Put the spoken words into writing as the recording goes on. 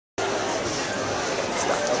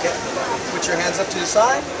Okay. Put your hands up to the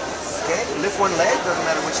side. Okay. Lift one leg, doesn't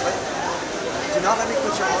matter which leg. Do not let me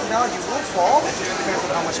put your arm down. You will fall. It just depends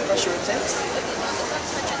on how much pressure it takes.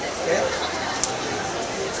 Okay.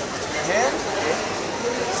 Your hand. Okay.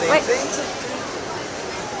 Same thing.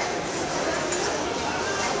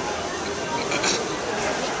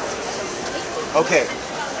 Okay.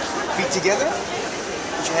 Feet together.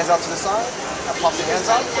 Put your hands out to the side. Now pop your hands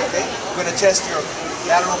out. Okay. We're going to test your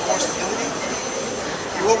lateral core stability.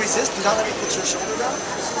 You will resist. Do not let me put your shoulder down.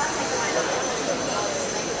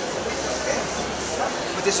 Okay.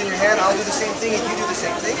 Put this in your hand. I'll do the same thing and you do the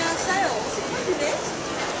same thing.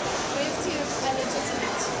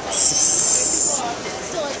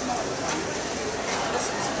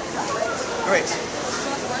 Great.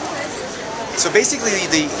 So basically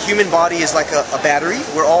the human body is like a battery.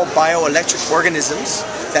 We're all bioelectric organisms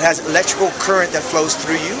that has electrical current that flows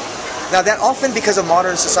through you. Now that often, because of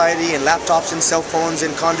modern society and laptops and cell phones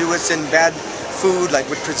and conduits and bad food like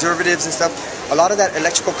with preservatives and stuff, a lot of that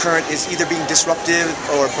electrical current is either being disruptive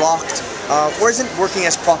or blocked or isn't working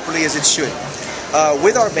as properly as it should.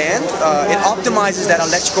 With our band, it optimizes that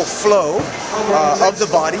electrical flow of the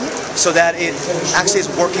body so that it actually is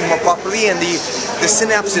working more properly, and the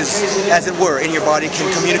synapses, as it were, in your body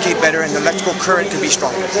can communicate better and the electrical current can be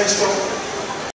stronger.